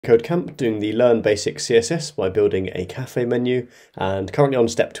CodeCamp doing the Learn Basic CSS by building a cafe menu, and currently on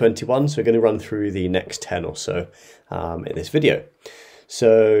step 21, so we're going to run through the next 10 or so in this video.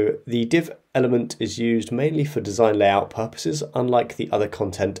 So the div element is used mainly for design layout purposes, unlike the other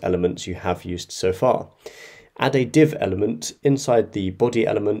content elements you have used so far. Add a div element inside the body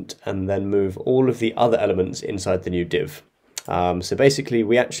element and then move all of the other elements inside the new div. So basically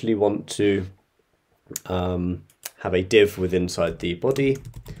we actually want to have a div inside the body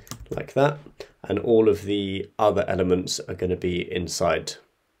like that, and all of the other elements are going to be inside,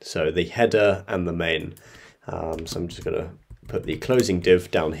 so the header and the main. So I'm just going to put the closing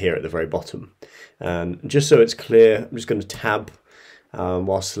div down here at the very bottom, and just so it's clear, I'm just going to tab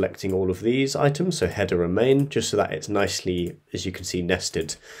while selecting all of these items, so header and main, just so that it's nicely, as you can see,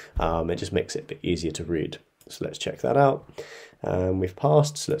 nested. It just makes it a bit easier to read. So let's check that out, and we've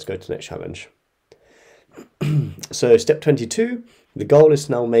passed, so let's go to the next challenge. So step 22, the goal is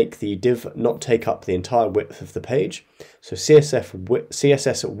to now make the div not take up the entire width of the page. So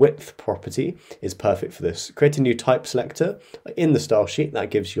CSS width property is perfect for this. Create a new type selector in the style sheet that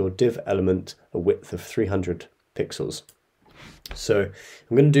gives your div element a width of 300 pixels. So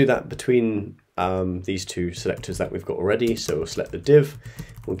I'm going to do that between these two selectors that we've got already. So we'll select the div,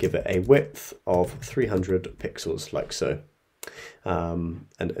 we'll give it a width of 300 pixels like so. And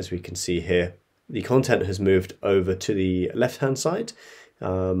as we can see here, the content has moved over to the left-hand side,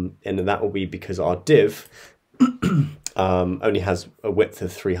 and that will be because our div only has a width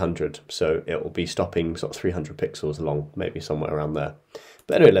of 300, so it will be stopping sort of 300 pixels along, maybe somewhere around there.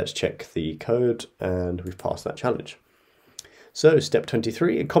 But anyway, let's check the code, and we've passed that challenge. So step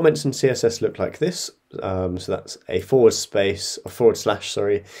 23, comments in CSS look like this. So that's a forward slash,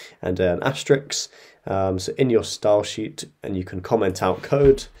 and an asterisk. So in your style sheet, and you can comment out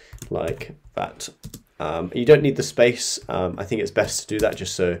code like that. You don't need the space. I think it's best to do that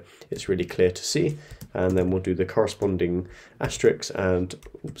just so it's really clear to see. And then we'll do the corresponding asterisk and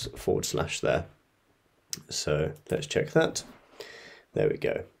forward slash there. So let's check that. There we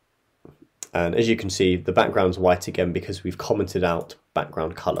go. And as you can see, the background's white again because we've commented out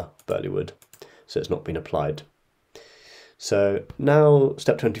background color, Burleywood, so it's not been applied. So now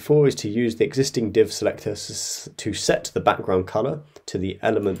step 24 is to use the existing div selector to set the background color to the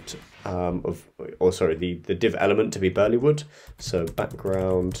element the div element to be Burleywood. So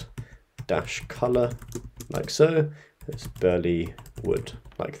background dash color like so. It's Burleywood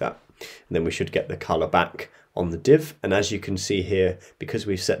like that. And then we should get the color back on the div, and as you can see here, because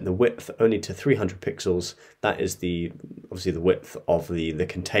we've set the width only to 300 pixels, that is obviously the width of the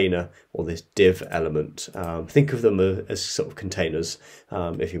container or this div element. Think of them as sort of containers,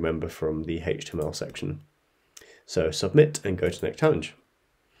 if you remember from the HTML section. So submit and go to the next challenge.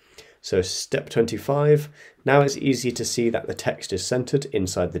 So step 25, now it's easy to see that the text is centered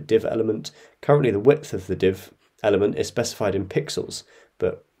inside the div element. Currently the width of the div element is specified in pixels,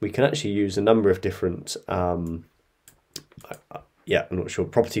 but we can actually use a number of different, I'm not sure,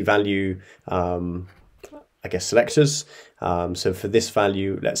 property value, I guess selectors. So for this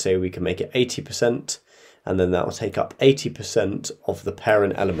value, let's say we can make it 80%, and then that will take up 80% of the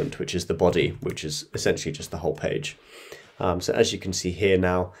parent element, which is the body, which is essentially just the whole page. So as you can see here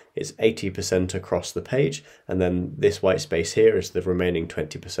now, it's 80% across the page, and then this white space here is the remaining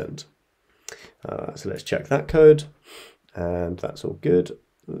 20%. So let's check that code, and that's all good.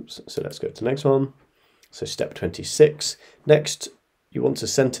 Oops. So let's go to the next one. So step 26. Next, you want to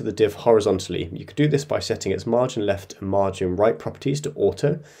center the div horizontally. You could do this by setting its margin left and margin right properties to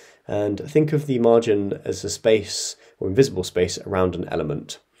auto, and think of the margin as a space or invisible space around an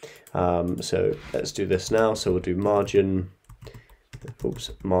element. So let's do this now. So we'll do margin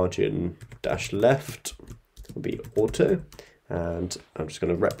dash left will be auto. And I'm just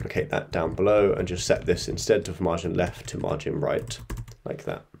going to replicate that down below and just set this instead of margin left to margin right, like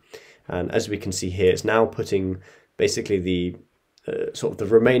that. And as we can see here, it's now putting basically the sort of the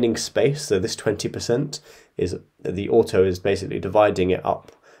remaining space. So this 20% is the auto is basically dividing it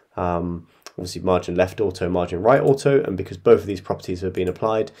up. Obviously margin left auto, margin right auto, and because both of these properties have been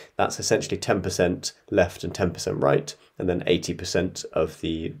applied, that's essentially 10% left and 10% right, and then 80% of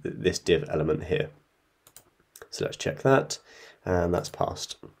this div element here. So let's check that, and that's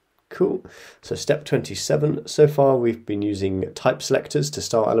passed. Cool. So step 27, so far we've been using type selectors to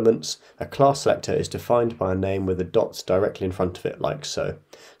style elements. A class selector is defined by a name with a dot directly in front of it, like so.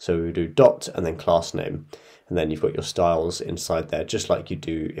 So we do dot and then class name, and then you've got your styles inside there, just like you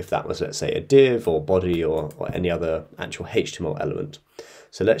do if that was, let's say, a div or body or any other actual HTML element.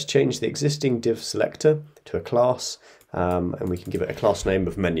 So let's change the existing div selector to a class, and we can give it a class name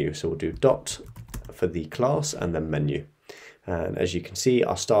of menu. So we'll do dot for the class and then menu. And as you can see,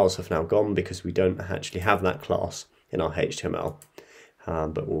 our styles have now gone because we don't actually have that class in our HTML,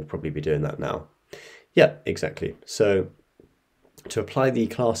 but we'll probably be doing that now. Yeah, exactly. So to apply the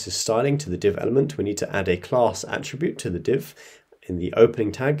class's styling to the div element, we need to add a class attribute to the div in the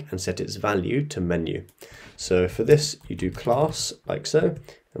opening tag and set its value to menu. So for this, you do class like so,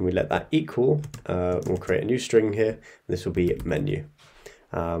 and we let that equal, we'll create a new string here, and this will be menu.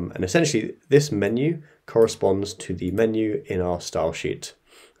 And essentially this menu corresponds to the menu in our style sheet,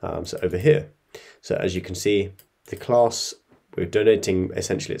 so over here. So as you can see, the class, we're denoting,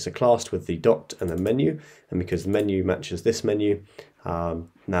 essentially it's a class with the dot and the menu, and because the menu matches this menu,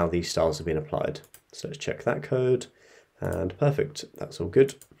 now these styles have been applied. So let's check that code, and perfect, that's all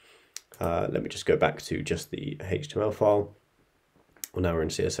good. Let me just go back to just the HTML file. Well, now we're in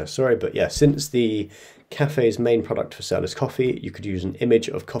CSS, sorry, but yeah, since the cafe's main product for sale is coffee, you could use an image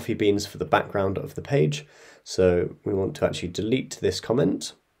of coffee beans for the background of the page. So we want to actually delete this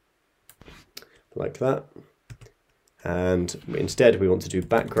comment, like that. And instead we want to do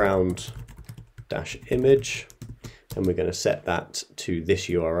background dash image, and we're going to set that to this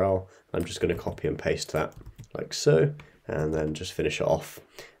URL. I'm just going to copy and paste that like so, and then just finish it off.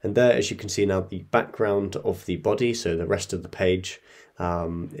 And there, as you can see now, the background of the body, so the rest of the page,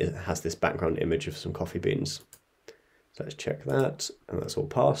 it has this background image of some coffee beans. So let's check that, and that's all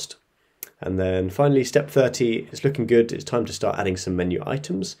passed. And then finally, step 30, it's looking good. It's time to start adding some menu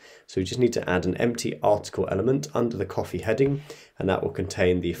items. So we just need to add an empty article element under the coffee heading, and that will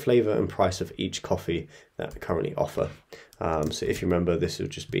contain the flavor and price of each coffee that we currently offer. So if you remember, this will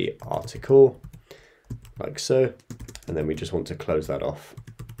just be article, like so, and then we just want to close that off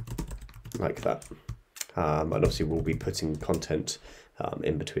like that. And obviously we'll be putting content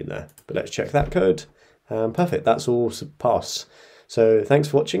in between there, but let's check that code. Perfect, that's all passed. So thanks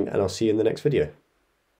for watching, and I'll see you in the next video.